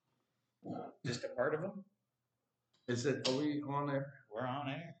just a part of them. Is it? Are we on air? We're on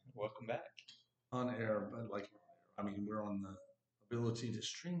air. Welcome back. On air, but like, I mean, we're on the ability to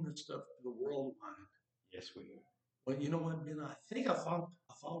stream this stuff to the worldwide. Yes, we are. Well, you know what, Ben? I think I thought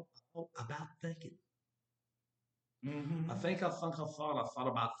about thinking. I thought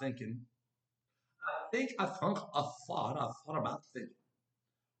about thinking. I thought about thinking.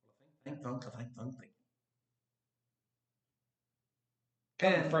 Thinking.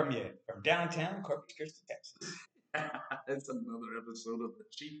 Coming And from you from downtown Corpus Christi, Texas. it's another episode of the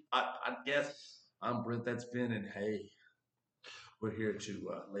Cheap Pot Podcast. I'm Brent, that's Ben, and hey, we're here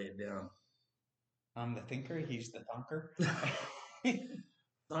to lay it down. I'm the thinker. He's the thunker.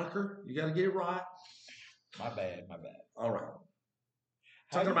 Thunker, you got to get it right. My bad. My bad. All right.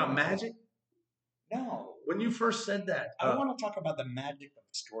 How Talking you about doing? magic? No. When you first said that, I want to talk about the magic of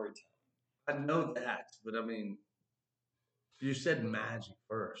storytelling. I know that, but I mean, you said magic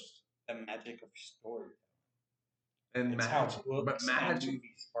first. The magic of storytelling. And It's magic. how books But magic. and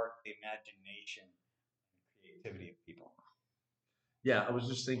movies spark the imagination and creativity of people. Yeah, I was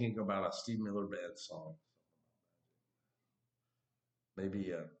just thinking about a Steve Miller Band song.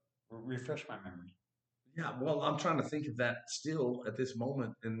 Maybe, Refresh my memory. yeah, well, I'm trying to think of that still at this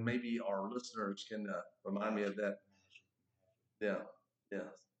moment, and maybe our listeners can remind me of that. Yeah, yeah.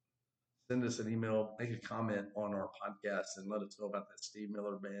 Send us an email, make a comment on our podcast, and let us know about that Steve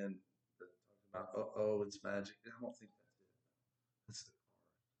Miller Band. About, oh, it's magic. I don't think that's it. That's the car.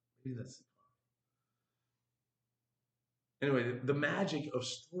 Maybe that's the car. Anyway, the magic of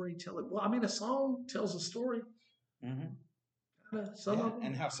storytelling. Well, I mean, a song tells a story. Mm-hmm. Some of them.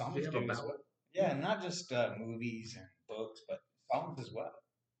 And how songs They have do a as ballad. well. Yeah, not just movies and books, but songs as well.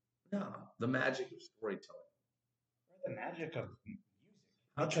 Yeah, the magic of storytelling. Or the magic of music.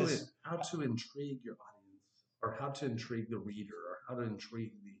 How to intrigue your audience, or how to intrigue the reader, or how to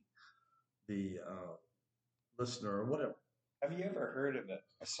intrigue the listener, or whatever. Have you ever heard of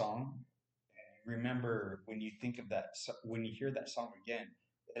a song? And remember when you think of when you hear that song again,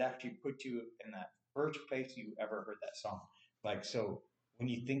 it actually puts you in that first place you ever heard that song. Like, so when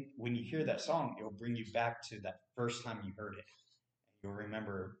you hear that song, it'll bring you back to that first time you heard it. You'll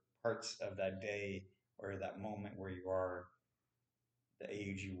remember parts of that day or that moment where you are, the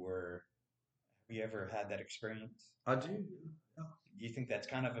age you were. Have you ever had that experience? I do. Yeah. Do you think that's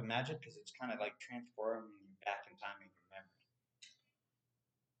kind of a magic because it's kind of like transforming you back in time in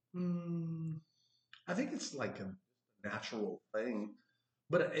your memory? I think it's like a natural thing,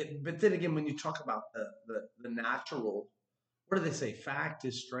 but then again, when you talk about the natural, what do they say? Fact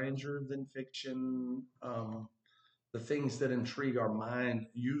is stranger than fiction. The things that intrigue our mind,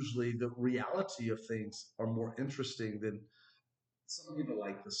 usually the reality of things are more interesting than some people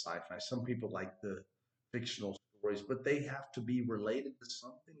like the sci-fi, some people like the fictional stories, but they have to be related to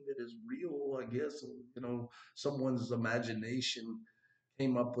something that is real, I guess. You know, someone's imagination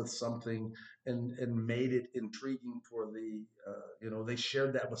came up with something and made it intriguing for they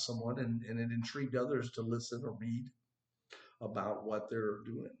shared that with someone and it intrigued others to listen or read about what they're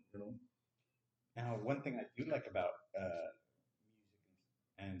doing. Now, one thing I do like about music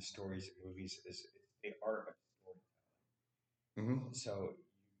and stories and movies is the art of storytelling. Mm-hmm. So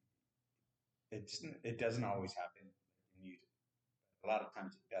it doesn't always happen in music. A lot of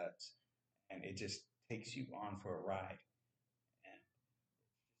times it does, and it just takes you on for a ride. And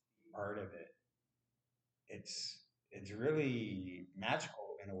the art of it, it's really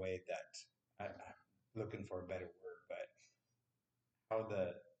magical in a way that I'm looking for a better word, but how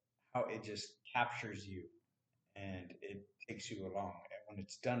the how it just captures you and it takes you along. And when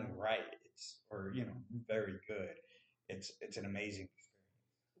it's done right, it's very good. It's an amazing experience.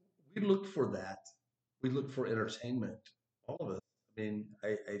 We look for that. We look for entertainment. All of us. I mean,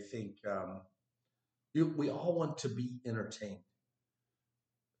 I think we all want to be entertained.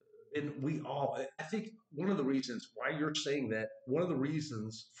 And I think one of the reasons why you're saying that, one of the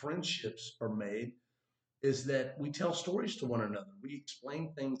reasons friendships are made is that we tell stories to one another. We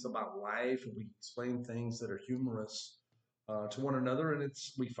explain things about life, and we explain things that are humorous to one another, and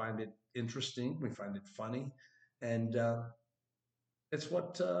we find it interesting, we find it funny, and it's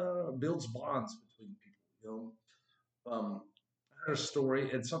what builds bonds between people. I heard a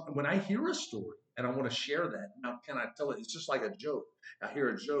story, and something when I hear a story and I want to share that. Now, can I tell it? It's just like a joke. I hear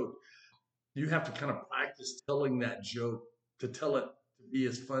a joke. You have to kind of practice telling that joke to tell it to be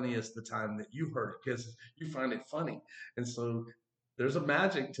as funny as the time that you heard it because you find it funny. And so there's a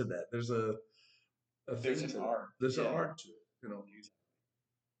magic to that. There's There's an art. There's an art to it.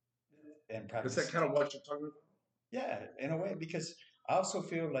 And Is practice. that kind of what you're talking about? Yeah, in a way, because I also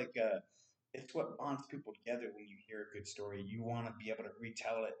feel like it's what bonds people together when you hear a good story. You want to be able to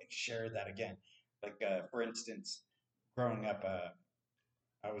retell it and share that again. Like for instance, growing up,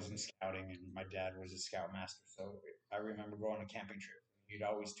 I was in scouting and my dad was a scoutmaster, so I remember going on a camping trip. He'd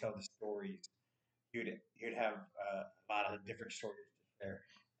always tell the stories. He'd have a lot of different stories to share,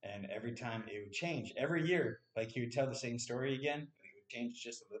 and every time it would change. Every year, like he would tell the same story again, but it would change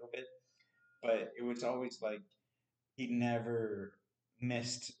just a little bit. But it was always like he never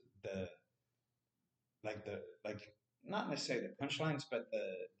missed the like not necessarily the punchlines, but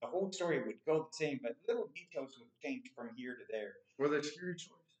the whole story would go the same, but little details would change from here to there. Were they scary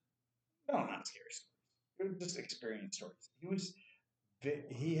stories? No, not scary stories. It was just experience stories.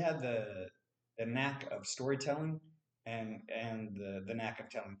 He had the knack of storytelling and the knack of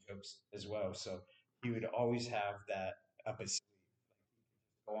telling jokes as well. So he would always have that up his sleeve.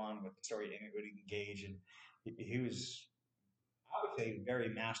 Go on with the story and it would engage and he was I would say very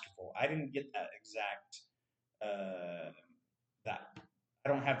masterful. I didn't get that exact uh, that I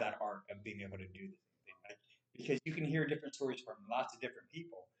don't have that art of being able to do the same thing. Like, because you can hear different stories from lots of different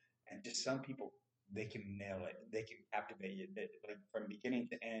people, and just some people they can nail it. They can captivate you. Like from beginning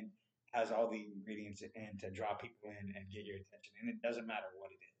to end, has all the ingredients in to draw people in and get your attention, and it doesn't matter what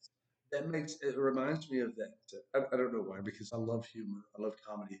it is. That makes it reminds me of that. I don't know why, because I love humor, I love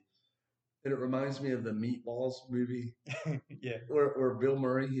comedy, and it reminds me of the Meatballs movie Yeah. where Bill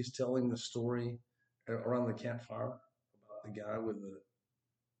Murray he's telling the story around the campfire about the guy with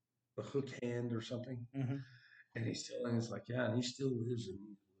the hook hand or something, Mm-hmm. and he's telling us like, yeah, and he still lives in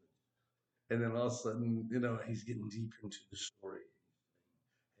these woods, and then all of a sudden, he's getting deep into the story.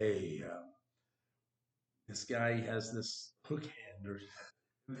 Hey, this guy he has this hook hand, or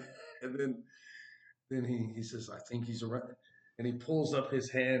and then he says, I think he's around, and he pulls up his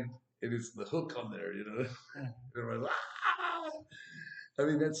hand, and it's the hook on there. Mm-hmm. Everyone's like, ah! I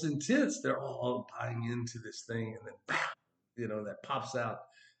mean, that's intense. They're all buying into this thing, and then, that pops out.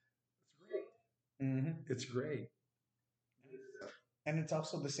 Mm-hmm. It's great. And it's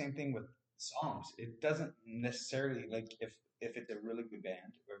also the same thing with songs. It doesn't necessarily like if it's a really good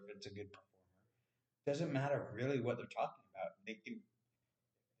band or if it's a good performer. Doesn't matter really what they're talking about.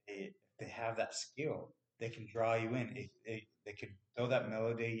 If they have that skill, they can draw you in. They can throw that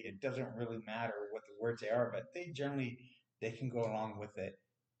melody. It doesn't really matter what the words are, but they can go along with it.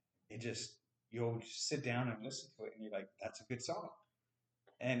 It just you'll just sit down and listen to it, and you're like, that's a good song.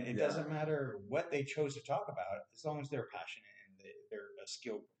 And it Yeah, doesn't matter what they chose to talk about, as long as they're passionate and they're a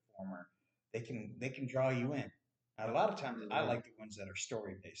skilled performer, they can draw you in. And a lot of times, I right. like the ones that are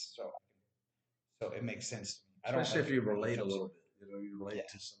story based, so it makes sense to me. I don't Especially like if it you when it relate a becomes little bit. You yeah, relate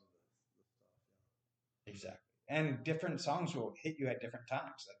to some of the exactly. And different songs will hit you at different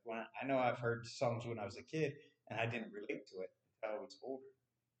times. Like when I know I've heard songs when I was a kid and I didn't relate to it until I was older.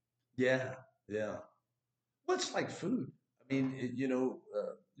 stuff. Yeah, yeah. What's like food? I mean,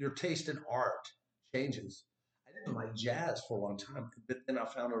 your taste in art changes. I didn't like jazz for a long time, but then I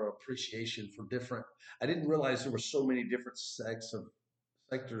found an appreciation for different. I didn't realize there were so many different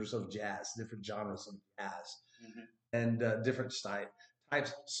sectors of jazz, different genres of jazz, Mm-hmm. and different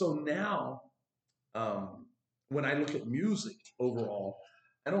types. So now, um, when I look at music overall,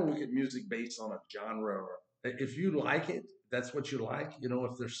 I don't look at music based on a genre. Or if you like it, that's what you like.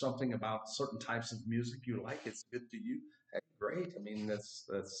 If there's something about certain types of music you like, it's good to you. Hey, great. I mean, that's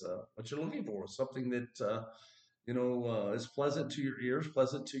what you're looking for. Something that is pleasant to your ears,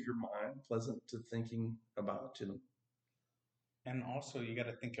 pleasant to your mind, pleasant to thinking about. And also, you got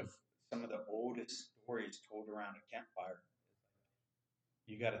to think of some of the oldest stories told around a campfire.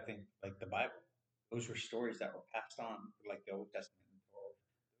 You got to think like the Bible. Those were stories that were passed on, like the Old Testament,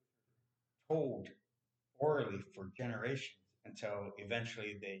 told orally for generations until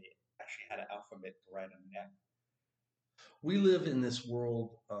eventually they actually had an alphabet to write them down. We live in this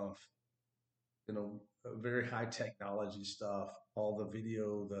world of very high technology stuff, all the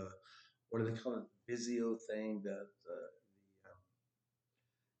video, what do they call it, Vizio thing,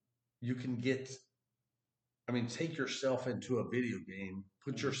 you can get, I mean, take yourself into a video game,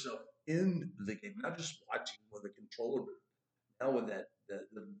 put Mm-hmm. yourself in the game, not just watching with a controller, but now with that,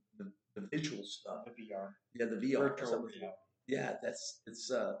 the visual stuff. The VR, Yeah, the VR. virtual reality. Yeah,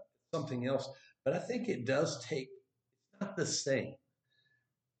 it's something else. But I think it does take, it's not the same.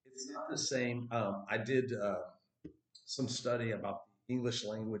 It's not the same. I did some study about the English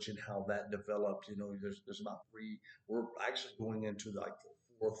language and how that developed. There's about three. We're actually going into like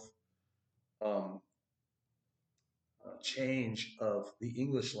the fourth um, change of the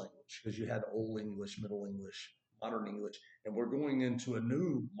English language, because you had Old English, Middle English, Modern English, and we're going into a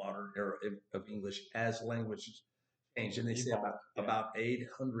new modern era of English as languages changed. And they say evolved. Yeah. about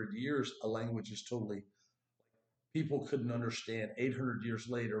 800 years, a language is totally people couldn't understand 800 years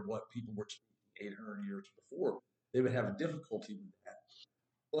later what people were speaking 800 years before. They would have a difficulty with that.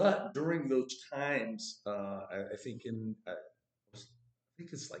 But during those times, I think I think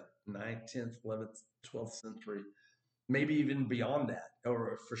it's like ninth, 10th, 11th, 12th century, maybe even beyond that,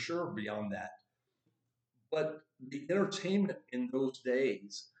 or for sure beyond that. But the entertainment in those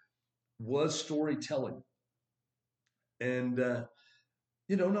days was storytelling. And,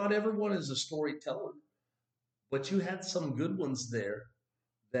 not everyone is a storyteller, but you had some good ones there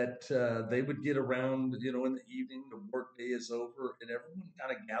that they would get around, in the evening, the work day is over, and everyone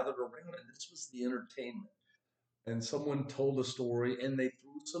kind of gathered around, and this was the entertainment. And someone told a story, and they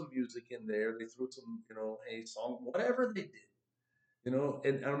threw some music in there. They threw some, hey, song, whatever they did,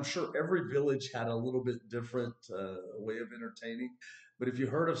 and I'm sure every village had a little bit different way of entertaining. But if you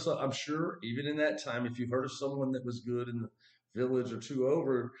heard of some, I'm sure even in that time, if you heard of someone that was good in the village or two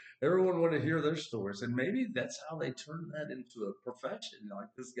over, everyone wanted to hear their stories. And maybe that's how they turned that into a profession. Like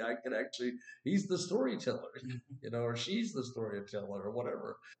this guy could actually, he's the storyteller, or she's the storyteller or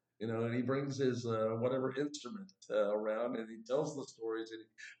whatever. And he brings his whatever instrument around and he tells the stories and he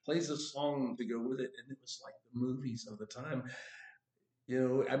plays a song to go with it. And it was like the movies of the time.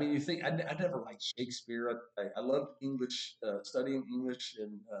 I mean, you think I never liked Shakespeare. I loved English, studying English,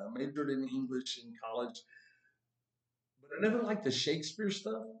 and majored in English in college. But I never liked the Shakespeare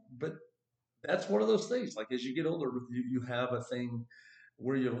stuff. But that's one of those things. Like as you get older, you have a thing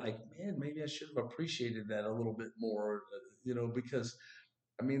where you're like, man, maybe I should have appreciated that a little bit more. Because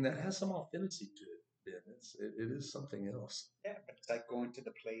I mean that has some authenticity to it. Ben. It is something else. Yeah, but it's like going to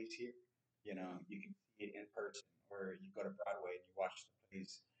the plays here. You can see it in person, or you go to Broadway and you watch the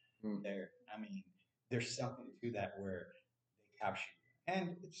plays Mm. there. I mean, there's something to that where they capture you,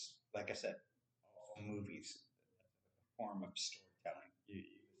 and it's like I said, also movies, form of storytelling. You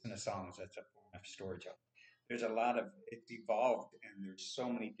listen to songs, that's a form of storytelling. There's a lot of it's evolved, and there's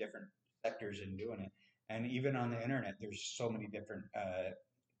so many different sectors in doing it. And even on the internet, there's so many different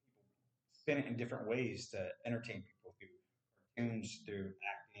spin it in different ways to entertain people through cartoons, through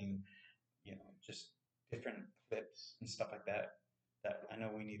acting, just different clips and stuff like that. That I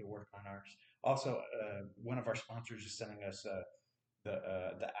know we need to work on ours. Also, one of our sponsors is sending us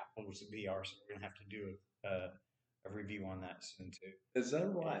the Apple's VR, so we're gonna have to do a review on that soon too. Is that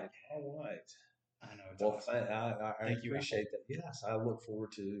Yeah, right? All right. I know it's Well, awesome. I Thank you, Apple. appreciate that. Yes, I look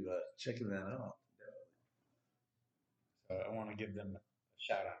forward to checking that out. So I want to give them a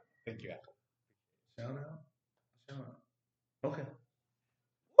shout out. Thank you, Apple. Shout out. Shout out. Okay.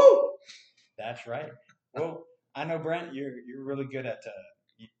 Woo! That's right. Well, I know Brent, you're really good at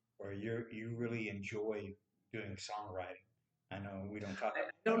or you really enjoy doing songwriting. I know we don't talk I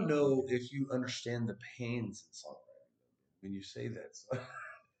about that don't often. know if you understand the pains in songwriting when you say that.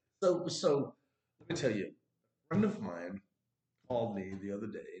 So let me tell you, a friend of mine called me the other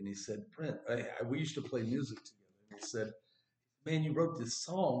day and he said, Brent, we used to play music together. And he said, man, you wrote this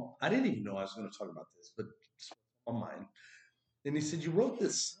song. I didn't even know I was going to talk about this, but it's on mine. And he said, you wrote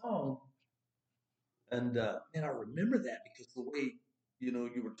this song. And man, I remember that because the way,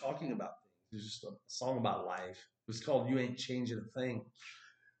 you were talking about things. It was just a song about life. It was called You Ain't Changing a Thing.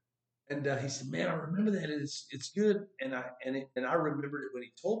 And he said, "Man, I remember that. It's good." And I remembered it when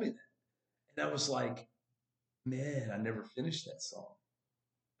he told me that. And I was like, "Man, I never finished that song.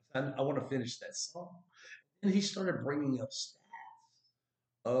 I want to finish that song." And he started bringing up stats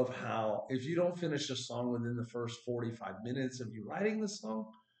of how if you don't finish a song within the first 45 minutes of you writing the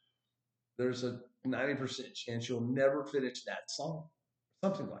song, there's a 90% chance you'll never finish that song.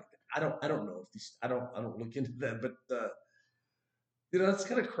 Something like that. I don't know if these I don't look into that, but that's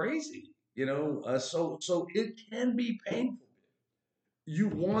kind of crazy. So it can be painful. You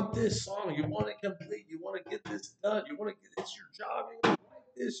want this song, you want it complete, you want to get this done, you want to get it's your job, you're gonna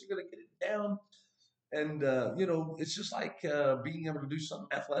write this, you're gonna get it down. And it's just like being able to do something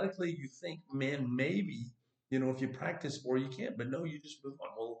athletically. You think, man, maybe, if you practice more, you can't, but no, you just move on.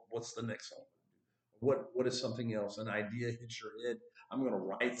 Well, what's the next song? What is something else? An idea hits your head. I'm gonna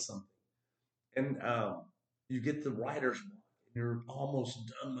write something. And you get the writer's block, and you're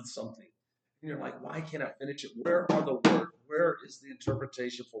almost done with something. And you're like, why can't I finish it? Where are the words? Where is the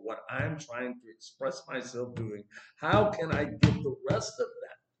interpretation for what I'm trying to express myself doing? How can I get the rest of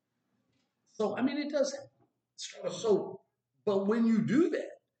that? So, I mean, it does struggle. So, but when you do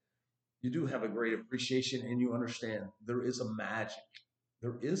that, you do have a great appreciation and you understand there is a magic.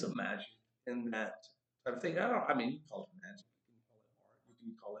 There is a magic in that type of thing. I mean, you can call it magic, you can call it art, you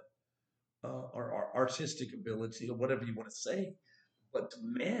can call it or artistic ability or whatever you want to say. But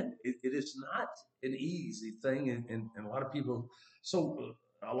man, it is not an easy thing, and a lot of people. So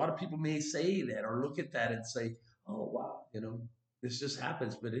a lot of people may say that or look at that and say, "Oh wow, this just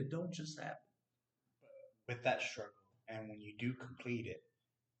happens," but it don't just happen. With that struggle, and when you do complete it,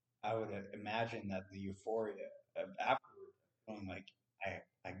 I would imagine that the euphoria of afterwards, feeling like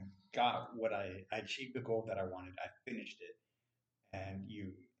I got what I achieved the goal that I wanted, I finished it, and you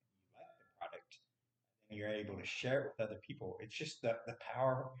like the product, and you're able to share it with other people. It's just the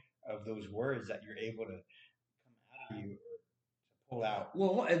power of those words that you're able to come out of you or to pull out.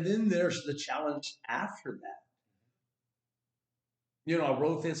 Well, and then there's the challenge after that. I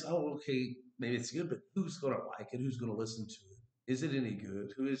wrote this. Oh, okay, maybe it's good, but who's going to like it? Who's going to listen to it? Is it any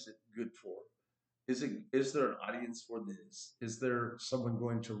good? Who is it good for? Is there an audience for this? Is there someone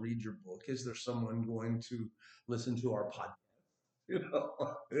going to read your book? Is there someone going to listen to our podcast?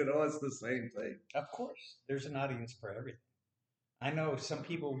 It's the same thing. Of course, there's an audience for everything. I know some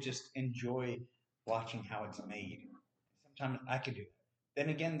people just enjoy watching how it's made. Sometimes I could do that. Then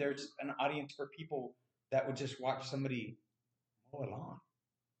again, there's an audience for people that would just watch somebody mow a lawn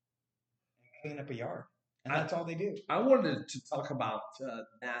and clean up a yard, and I, that's all they do. I wanted to talk about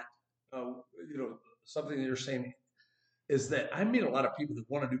that. Uh, Something that you're saying is that I meet a lot of people that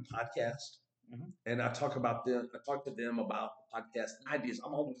want to do podcasts, and I talk about them. I talk to them about podcast ideas.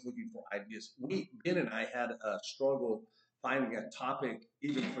 I'm always looking for ideas. Ben and I had a struggle finding a topic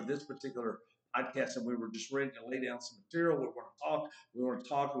even for this particular podcast, and we were just ready to lay down some material. We want to talk. We want to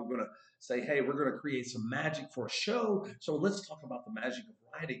talk. We're going to say, hey, we're going to create some magic for a show. So let's talk about the magic of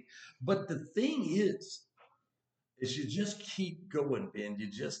writing. But the thing is you just keep going, Ben. You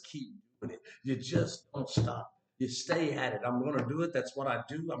just keep doing it. You just don't stop. You stay at it. I'm going to do it. That's what I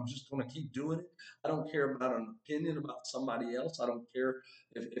do. I'm just going to keep doing it. I don't care about an opinion about somebody else. I don't care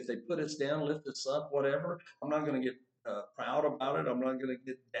if they put us down, lift us up, whatever. I'm not going to get proud about it. I'm not going to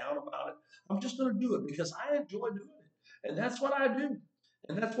get down about it. I'm just going to do it because I enjoy doing it. And that's what I do.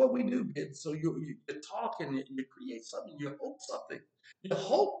 And that's what we do, Ben. So you talk and you create something. You hope something. You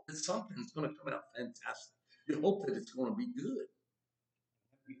hope that something's going to come out fantastic. You hope that it's going to be good.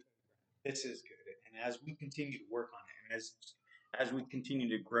 This is good, and as we continue to work on it, and as we continue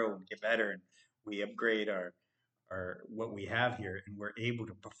to grow and get better, and we upgrade our what we have here, and we're able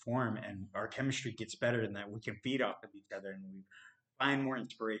to perform, and our chemistry gets better, and that we can feed off of each other, and we find more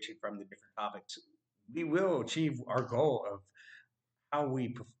inspiration from the different topics. We will achieve our goal of how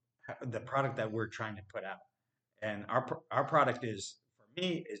the product that we're trying to put out. And our product is, for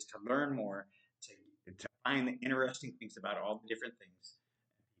me, is to learn more, to find the interesting things about all the different things,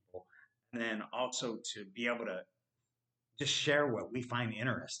 people, and then also to be able to just share what we find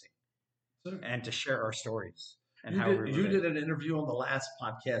interesting and to share our stories and how we You did an interview on the last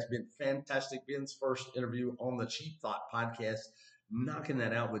podcast, Ben. Fantastic. Ben's first interview on the Cheap Thought podcast, knocking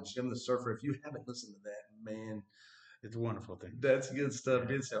that out with Jim the Surfer. If you haven't listened to that, man, it's a wonderful thing. That's good stuff.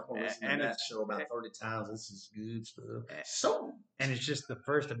 Ben said, "I'm listening to that show about 30 times. This is good stuff." And it's just the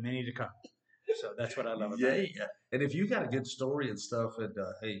first of many to come. So that's what I love about it. Yeah. And if you got a good story and stuff, and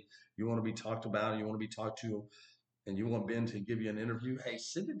hey, you want to be talked about, you want to be talked to, and you want Ben to give you an interview, hey,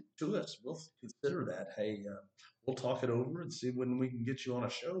 send it to us. We'll consider that. Hey, we'll talk it over and see when we can get you on a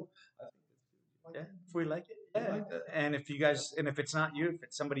show. I think like yeah, if we like it. Yeah. Like that. And if you guys, and if it's not you, if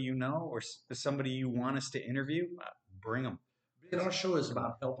it's somebody you know or somebody you want us to interview, bring them. Ben, our show is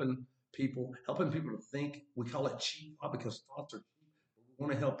about helping people to think. We call it cheap because thoughts are cheap. We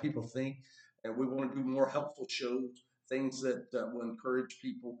want to help people think, and we want to do more helpful shows, things that will encourage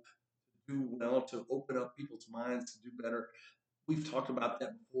people to do well, to open up people's minds to do better. We've talked about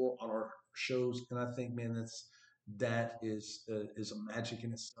that before on our shows, and I think, man, that is a magic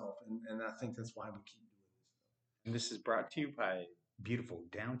in itself, and I think that's why we keep doing this. And this is brought to you by beautiful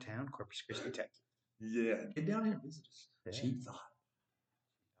downtown Corpus Christi, Texas. Yeah, get down here and visit us. Yeah. Cheap Thought.